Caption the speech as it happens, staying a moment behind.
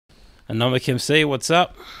Anomic MC, what's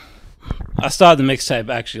up? I started the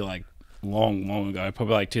mixtape actually like long ago,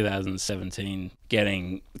 probably like 2017,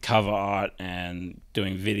 getting cover art and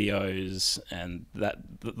doing videos, and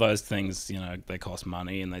those things, they cost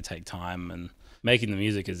money and they take time, and making the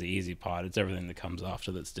music is the easy part. It's everything that comes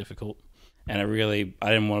after that's difficult. And I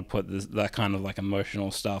didn't want to put that kind of like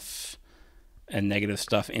emotional stuff and negative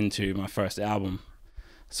stuff into my first album.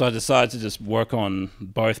 So I decided to just work on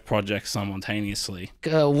both projects simultaneously.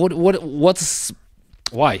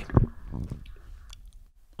 Why?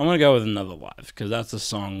 I'm going to go with Another Life, because that's a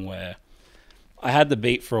song where I had the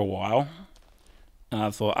beat for a while, and I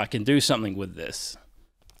thought I can do something with this.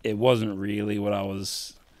 It wasn't really what I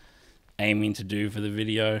was aiming to do for the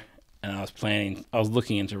video, and I was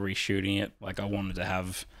looking into reshooting it. Like, I wanted to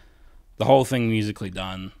have the whole thing musically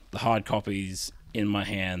done, the hard copies in my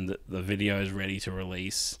hand, the video is ready to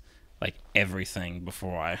release, like everything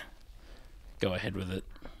before I go ahead with it.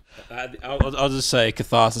 I'll just say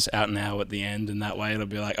Catharsis out now at the end, and that way it'll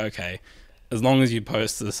be like, okay, as long as you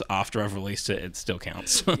post this after I've released it, it still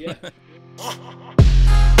counts. Yeah.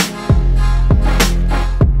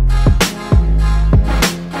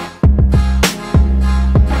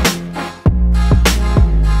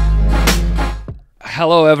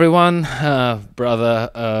 Hello everyone,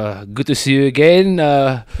 brother, good to see you again.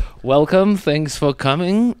 Welcome, thanks for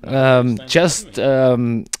coming. Just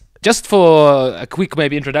for a quick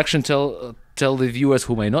maybe introduction, tell the viewers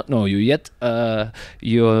who may not know you yet,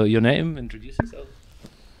 your name, introduce yourself.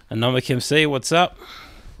 Anomic MC, what's up?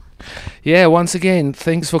 Yeah, once again,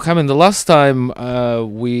 thanks for coming. The last time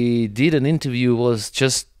we did an interview was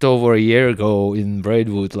just over a year ago in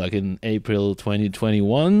Braidwood, like in April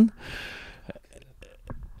 2021.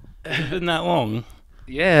 It's been that long.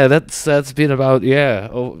 Yeah, that's been about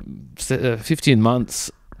 15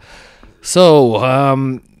 months.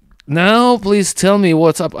 So now please tell me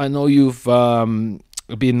what's up. I know you've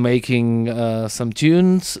been making some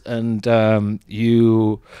tunes, and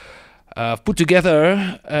you put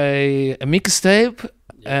together a mixtape,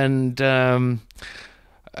 and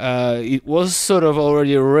it was sort of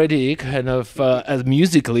already ready, kind of as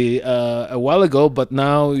musically a while ago, but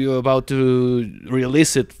now you're about to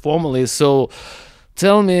release it formally. So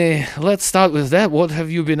tell me, let's start with that. What have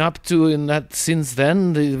you been up to in that since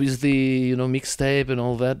then, with the mixtape and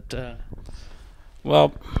all that?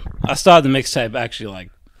 Well, I started the mixtape actually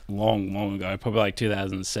like long ago, probably like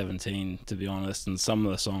 2017, to be honest. And some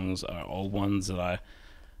of the songs are old ones that I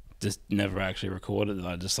just never actually recorded, that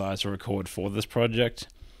I decided to record for this project.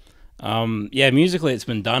 Musically it's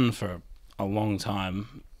been done for a long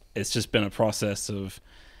time. It's just been a process of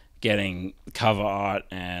getting cover art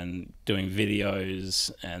and doing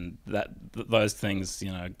videos, and those things,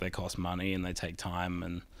 they cost money and they take time,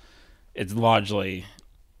 and it's largely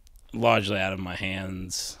out of my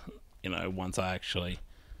hands. Once I actually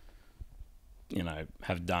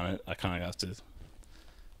have done it, I kind of have to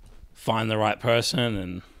find the right person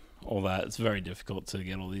and all that. It's very difficult to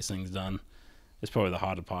get all these things done. It's probably the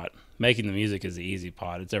harder part. Making the music is the easy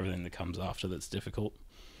part. It's everything that comes after that's difficult.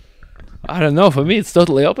 I don't know. For me, it's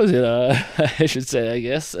totally opposite. I should say, I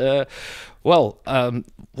guess.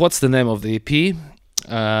 What's the name of the EP?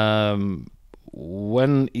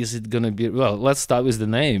 When is it gonna be? Well, let's start with the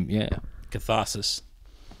name. Yeah, Catharsis.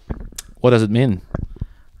 What does it mean?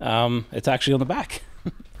 It's actually on the back.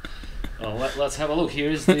 Let's have a look.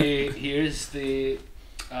 Here's the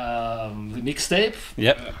mixtape.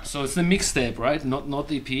 Yep. So it's the mixtape, right? Not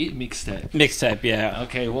the EP. Mixtape. Mixtape, yeah.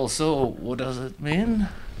 Okay. Well, so what does it mean?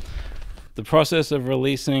 The process of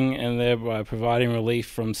releasing and thereby providing relief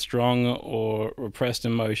from strong or repressed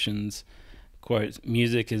emotions. Quote,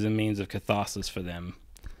 music is a means of catharsis for them.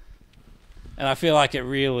 And I feel like it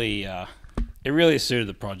really suited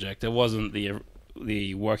the project. It wasn't the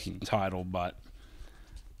working title, but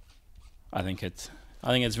I think it's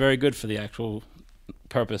very good for the actual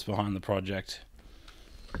purpose behind the project.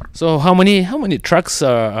 So how many tracks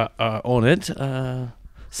are on it?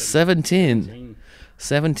 17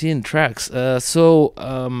 tracks.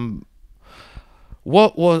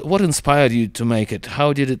 What inspired you to make it?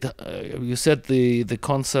 How did it? You said the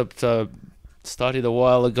concept started a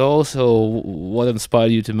while ago. So what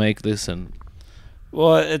inspired you to make this? And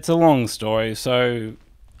well, it's a long story. So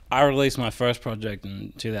I released my first project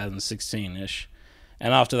in 2016-ish,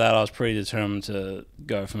 and after that, I was pretty determined to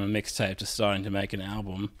go from a mixtape to starting to make an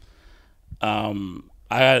album.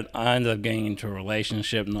 I ended up getting into a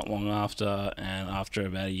relationship not long after, and after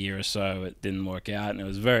about a year or so, it didn't work out, and it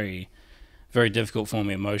was very, very difficult for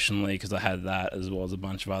me emotionally, because I had that as well as a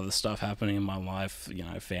bunch of other stuff happening in my life,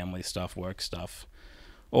 family stuff, work stuff,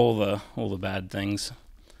 all the bad things.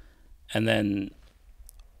 And then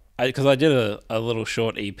because I did a little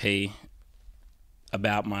short EP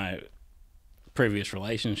about my previous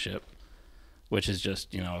relationship, which is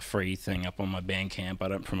just, a free thing up on my Bandcamp. I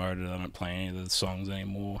don't promote it. I don't play any of the songs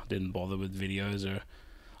anymore. Didn't bother with videos, or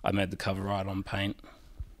I made the cover art on Paint.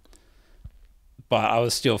 But I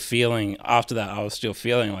was still feeling, after that,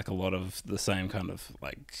 like a lot of the same kind of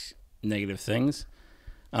like negative things.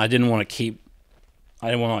 And I didn't want to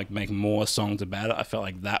like make more songs about it. I felt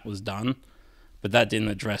like that was done, but that didn't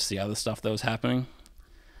address the other stuff that was happening.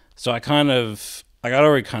 So I'd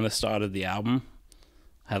already kind of started the album.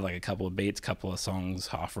 Had like a couple of beats, couple of songs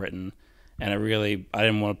half written, and I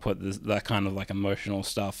didn't want to put that kind of like emotional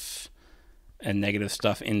stuff and negative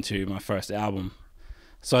stuff into my first album.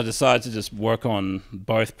 So I decided to just work on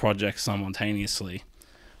both projects simultaneously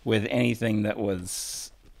with anything that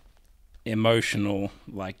was emotional,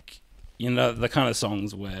 like, the kind of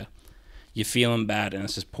songs where you're feeling bad and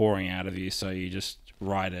it's just pouring out of you, so you just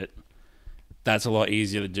write it. That's a lot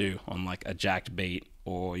easier to do on like a jacked beat,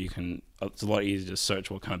 or it's a lot easier to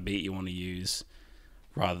search what kind of beat you want to use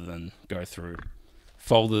rather than go through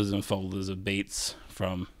folders and folders of beats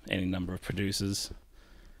from any number of producers.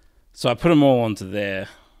 So I put them all onto there,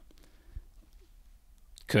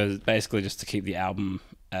 because basically just to keep the album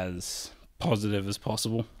as positive as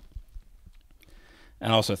possible.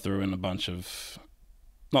 And also threw in a bunch of,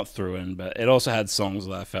 not threw in, but it also had songs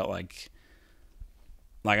that I felt like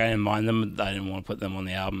I didn't mind them, but I didn't want to put them on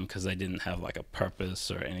the album because they didn't have like a purpose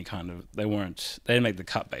or any kind of, they didn't make the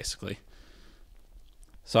cut basically.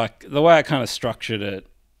 So the way I kind of structured it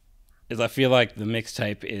is I feel like the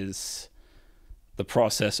mixtape is the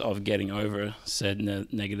process of getting over said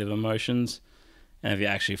negative emotions. And if you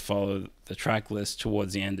actually follow the track list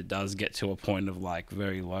towards the end, it does get to a point of like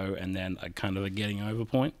very low and then a kind of a getting over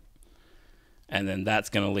point. And then that's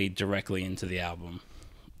going to lead directly into the album.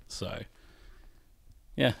 So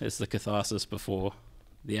yeah, it's the catharsis before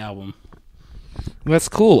the album. That's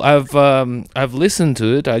cool. I've listened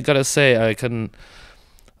to it. I gotta say,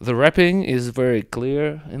 the rapping is very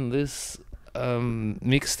clear in this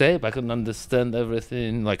mixtape. I can understand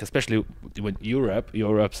everything, like especially when you rap.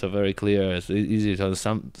 Your raps are very clear. It's easy to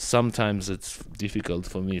understand. Sometimes it's difficult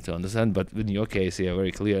for me to understand, but in your case, yeah,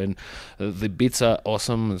 very clear. And the beats are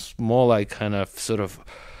awesome. It's more like kind of sort of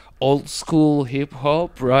old school hip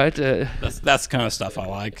hop, right? That's the kind of stuff I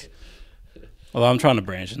like. Although I'm trying to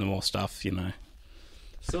branch into more stuff,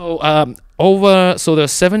 So so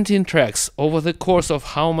there's 17 tracks over the course of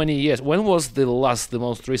how many years? When was the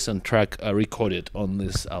most recent track recorded on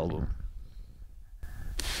this album?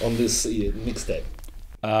 On this mixtape?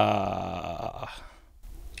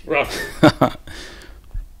 Rough.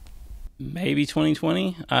 Maybe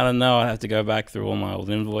 2020. I don't know. I have to go back through all my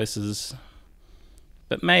old invoices.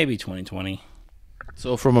 But maybe 2020.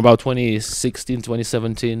 So from about 2016,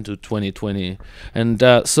 2017 to 2020. And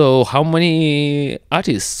so how many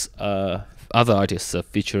artists, other artists are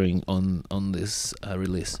featuring on this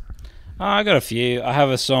release? I got a few. I have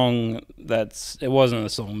a song it wasn't a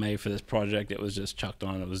song made for this project. It was just chucked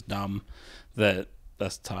on. It was dumb. That's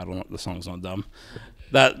the title. The song's not dumb.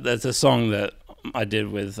 That's a song that I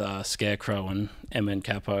did with Scarecrow and Emin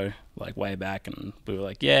Capo like way back, and we were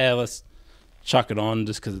like, yeah, let's chuck it on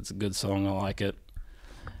just because it's a good song. I like it.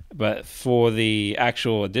 But for the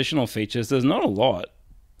actual additional features, there's not a lot.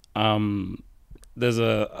 There's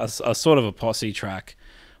a sort of a posse track,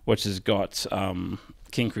 which has got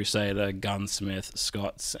King Crusader, Gunsmith,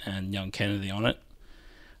 Scots, and Young Kennedy on it.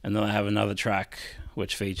 And then I have another track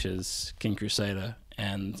which features King Crusader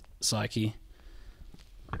and Psyche.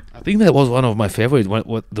 I think that was one of my favorite.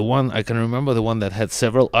 The one I can remember, the one that had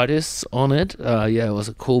several artists on it. Yeah, it was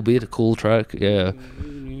a cool beat, a cool track. Yeah,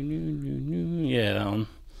 yeah, that one.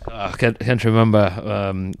 Can't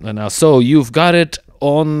remember now. So you've got it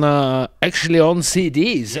on actually on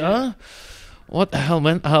CDs, huh? What the hell,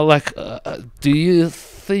 man? Do you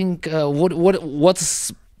think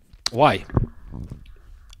what's why?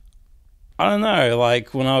 I don't know.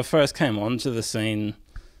 Like when I first came onto the scene,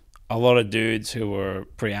 a lot of dudes who were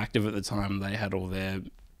pretty active at the time, they had all their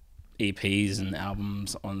EPs and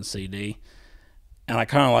albums on CD. And I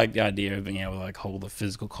kind of like the idea of being able to like hold a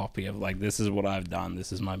physical copy of like, this is what I've done,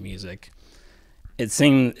 this is my music. It's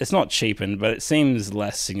not cheapened, but it seems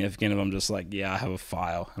less significant if I'm just like, yeah, I have a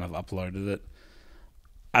file and I've uploaded it.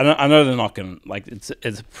 I know they're not gonna like, it's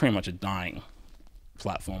pretty much a dying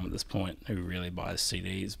platform at this point who really buys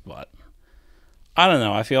CDs, but I don't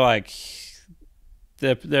know. I feel like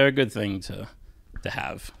they're a good thing to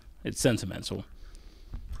have. It's sentimental.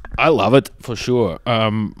 I love it for sure.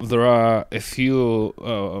 There are a few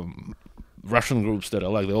Russian groups that I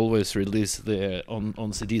like, they always release their on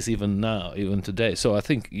CDs even now, even today. So I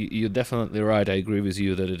think you're definitely right. I agree with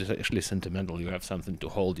you that it is actually sentimental. You have something to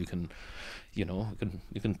hold. You can, you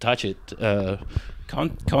can touch it.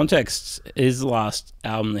 Context is the last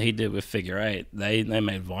album that he did with Figure Eight. They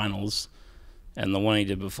made vinyls, and the one he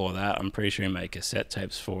did before that, I'm pretty sure he made cassette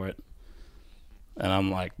tapes for it. And I'm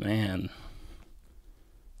like, man,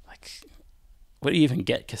 like, where do you even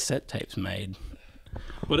get cassette tapes made?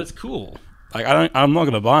 But it's cool. Like, I'm not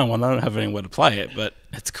gonna buy one. I don't have anywhere to play it, but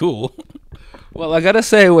it's cool. Well, I gotta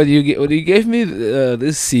say, when you gave me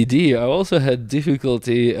this CD, I also had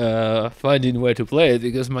difficulty finding where to play it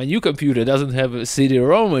because my new computer doesn't have a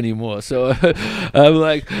CD-ROM anymore. So I'm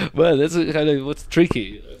like, well, that's kind of what's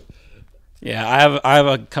tricky. Yeah, I have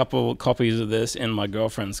a couple copies of this in my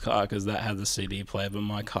girlfriend's car because that has a CD player, but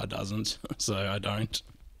my car doesn't, so I don't.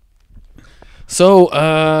 So,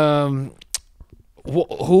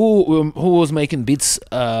 who was making beats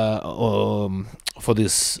for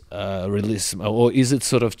this release, or is it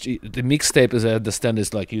sort of the mixtape? As I understand,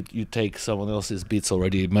 is like you take someone else's beats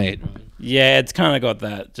already made. Yeah, it's kind of got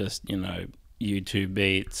that just YouTube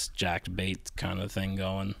beats, jacked beats kind of thing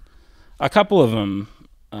going. A couple of them.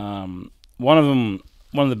 One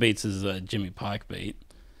of the beats is a Jimmy Pike beat,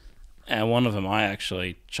 and one of them I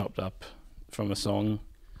actually chopped up from a song.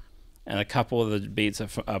 And a couple of the beats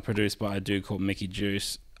are produced by a dude called Mickey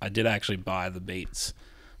Juice. I did actually buy the beats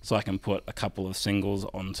so I can put a couple of singles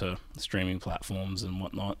onto streaming platforms and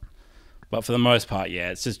whatnot. But for the most part, yeah,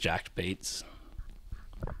 it's just jacked beats.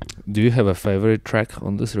 Do you have a favorite track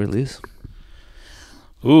on this release?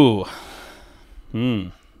 Ooh.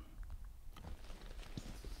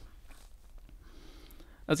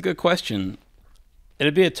 That's a good question.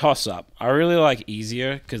 It'd be a toss-up. I really like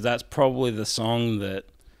Easier because that's probably the song that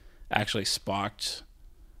actually sparked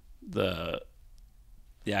the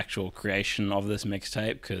actual creation of this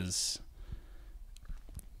mixtape, because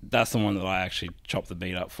that's the one that I actually chopped the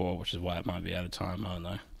beat up for, which is why it might be out of time. I don't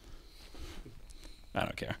know. I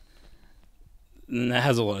don't care. And that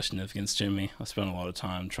has a lot of significance to me. I spent a lot of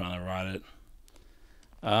time trying to write it.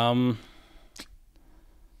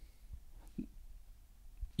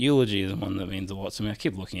 Eulogy is one that means a lot to me. I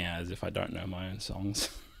keep looking at it as if I don't know my own songs.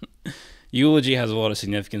 Eulogy has a lot of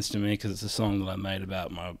significance to me because it's a song that I made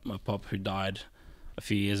about my pop who died a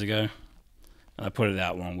few years ago. And I put it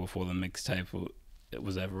out long before the mixtape it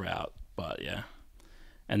was ever out. But yeah.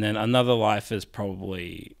 And then Another Life is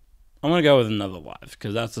probably... I'm going to go with Another Life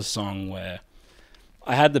because that's a song where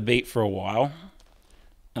I had the beat for a while.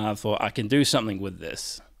 And I thought I can do something with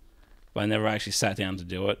this. But I never actually sat down to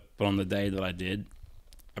do it. But on the day that I did,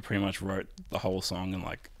 I pretty much wrote the whole song in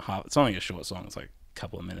like half... It's only a short song. It's like a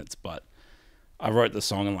couple of minutes. But I wrote the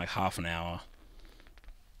song in like half an hour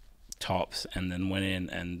tops and then went in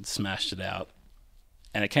and smashed it out.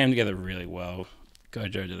 And it came together really well.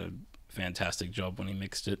 Gojo did a fantastic job when he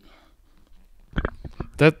mixed it.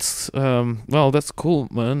 That's that's cool,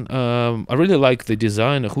 man. I really like the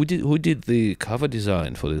design. Who did the cover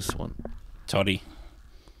design for this one? Toddy.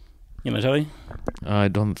 You know Toddy? I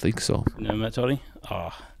don't think so. You know met Toddy?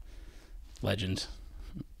 Oh, legend.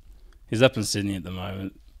 He's up in Sydney at the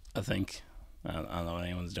moment, I think. I don't know what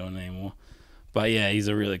anyone's doing anymore. But yeah, he's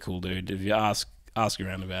a really cool dude. If you ask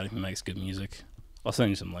around about him, he makes good music. I'll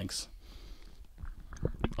send you some links.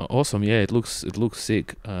 Awesome, yeah, it looks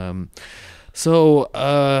sick. So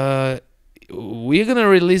we're gonna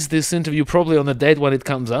release this interview probably on the date when it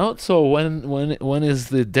comes out. So when is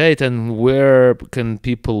the date and where can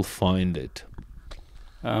people find it?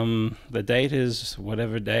 The date is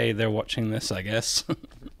whatever day they're watching this, I guess.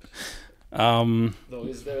 So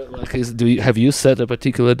is there have you set a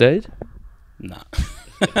particular date? Nah.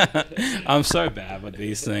 I'm so bad with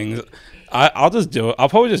these things. I'll just do it. I'll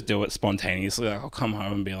probably just do it spontaneously. Like, I'll come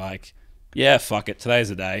home and be like, yeah, fuck it. Today's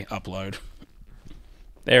the day. Upload.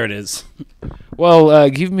 There it is. Well,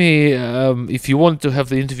 give me, if you want to have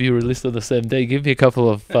the interview released on the same day, give me a couple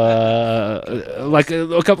of,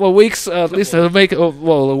 a couple of weeks, at least I'll make,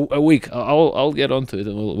 a week. I'll get onto it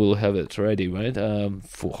and we'll have it ready, right?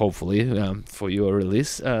 Hopefully, for your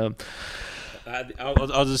release. I'll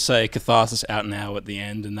just say Catharsis out now at the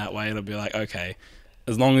end, and that way it'll be like, okay,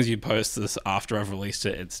 as long as you post this after I've released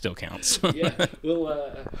it, it still counts. Yeah,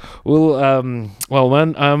 well,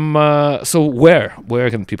 man, so where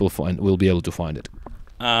can people will be able to find it?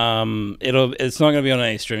 It's not going to be on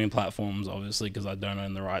any streaming platforms, obviously, because I don't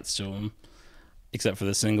own the rights to them, except for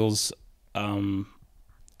the singles. I'll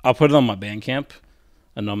put it on my Bandcamp,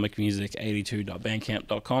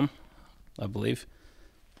 anomicmusic82.bandcamp.com, I believe.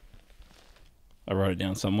 I wrote it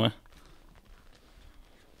down somewhere.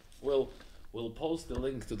 Well, We'll post the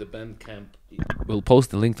link to the Bandcamp. We'll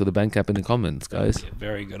post the link to the Bandcamp in the comments, guys. Yeah,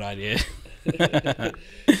 very good idea.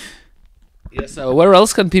 Yes. Where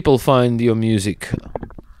else can people find your music?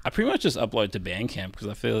 I pretty much just upload to Bandcamp because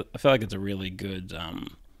I feel like it's a really good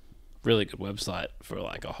website for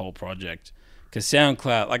like a whole project. Because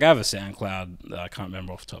SoundCloud, like I have a SoundCloud that I can't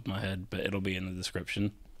remember off the top of my head, but it'll be in the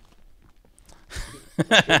description.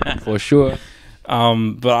 For sure.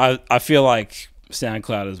 But I feel like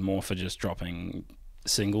SoundCloud is more for just dropping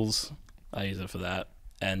singles. I use it for that,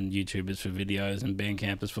 and YouTube is for videos, and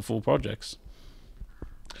Bandcamp is for full projects.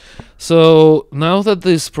 So now that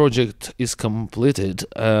this project is completed,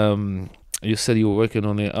 you said you were working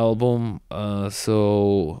on the album.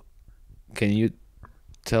 So can you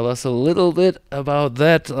tell us a little bit about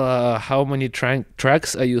that? How many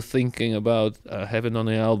tracks are you thinking about having on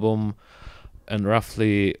the album, and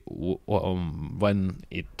roughly when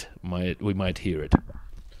we might hear it?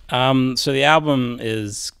 So the album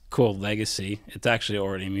is called Legacy. It's actually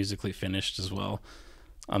already musically finished as well.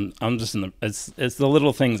 I'm just in the it's the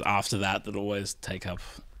little things after that always take up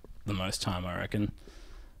the most time, I reckon.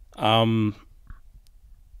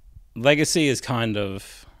 Legacy is kind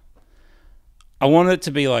of, I wanted it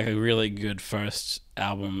to be like a really good first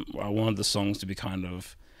album. I wanted the songs to be kind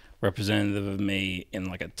of representative of me in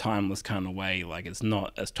like a timeless kind of way. Like it's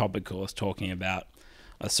not as topical as talking about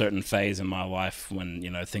a certain phase in my life when, you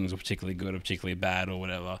know, things were particularly good or particularly bad or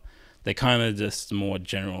whatever. They're kind of just more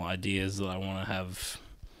general ideas that I want to have,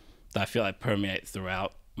 that I feel like permeate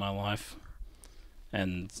throughout my life.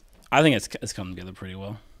 And I think it's come together pretty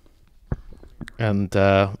well. And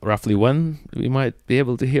roughly when we might be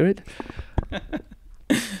able to hear it?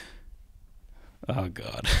 Oh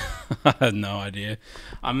God, I have no idea.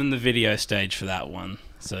 I'm in the video stage for that one,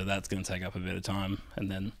 so that's going to take up a bit of time.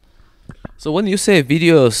 And then, so when you say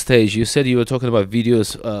video stage, you said you were talking about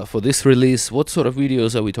videos for this release. What sort of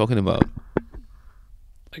videos are we talking about?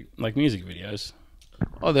 Like music videos.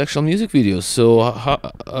 Oh, the actual music videos. So,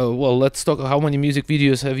 well, let's talk. How many music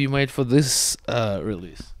videos have you made for this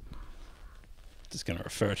release? Just going to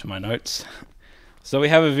refer to my notes. So we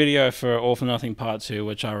have a video for All for Nothing Part 2,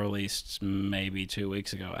 which I released maybe 2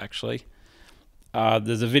 weeks ago, actually.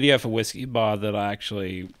 There's a video for Whiskey Bar that I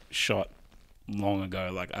actually shot long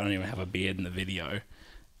ago. Like, I don't even have a beard in the video.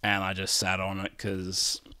 And I just sat on it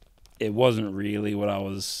because it wasn't really what I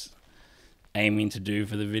was aiming to do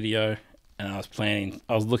for the video. And I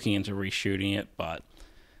was looking into reshooting it, but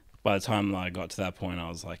by the time I got to that point, I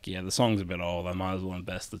was like, yeah, the song's a bit old. I might as well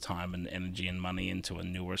invest the time and energy and money into a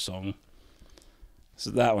newer song. So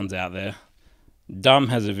that one's out there. Dumb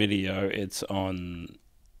has a video. It's on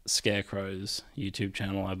Scarecrow's YouTube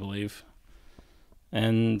channel, I believe.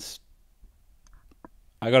 And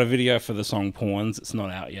I got a video for the song Pawns. It's not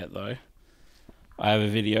out yet, though. We have a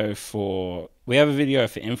video for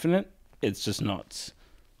Infinite. It's just not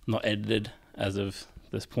edited as of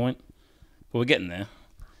this point. But we're getting there.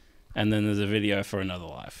 And then there's a video for Another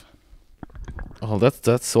Life. Oh,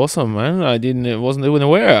 that's awesome, man! Wasn't even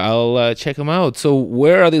aware. I'll check them out. So,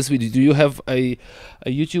 where are these videos? Do you have a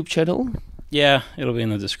YouTube channel? Yeah, it'll be in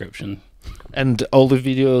the description. And all the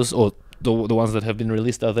videos, or the ones that have been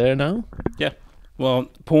released, are there now? Yeah. Well,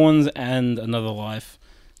 Pawns and Another Life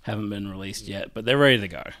haven't been released yet, but they're ready to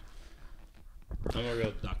go. I'm a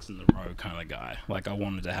real ducks in the row kind of guy. Like, I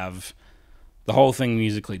wanted to have the whole thing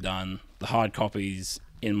musically done, the hard copies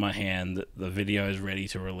in my hand, the videos ready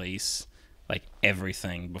to release. Like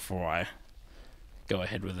everything before I go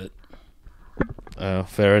ahead with it.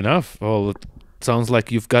 Fair enough. Well, it sounds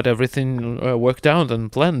like you've got everything worked out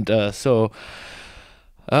and planned. So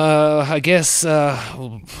I guess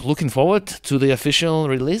looking forward to the official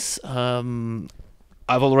release. I've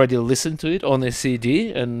already listened to it on a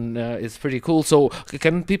CD, and it's pretty cool. So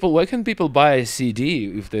where can people buy a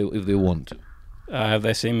CD if they want? If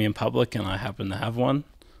they see me in public and I happen to have one,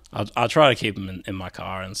 I'll try to keep them in my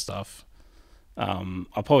car and stuff.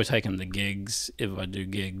 I'll probably take them to gigs if I do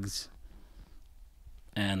gigs,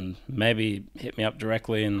 and maybe hit me up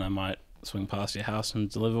directly and I might swing past your house and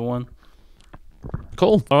deliver one.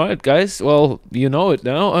 Cool. All right, guys. Well, you know it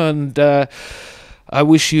now, and I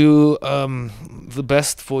wish you the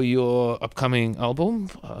best for your upcoming album.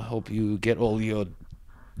 I hope you get all your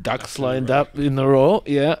ducks lined up in a row.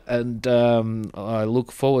 Yeah, and I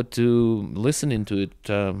look forward to listening to it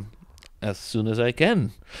as soon as I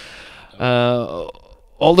can.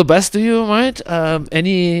 All the best to you, mate.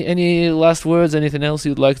 Any last words? Anything else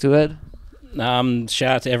you'd like to add?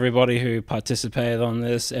 Shout out to everybody who participated on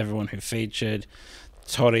this, everyone who featured,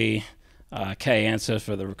 Toddy, Kay Answer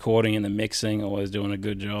for the recording and the mixing, always doing a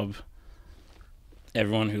good job.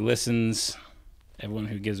 Everyone who listens, everyone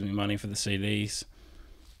who gives me money for the CDs.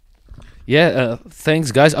 Yeah,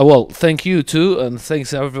 thanks, guys. Well, thank you too, and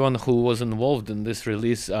thanks everyone who was involved in this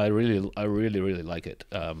release. I really like it.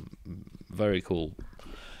 Very cool.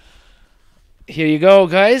 Here you go,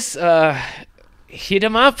 guys. Hit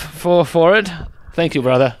 'em up for it. Thank you,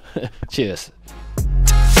 brother. Cheers.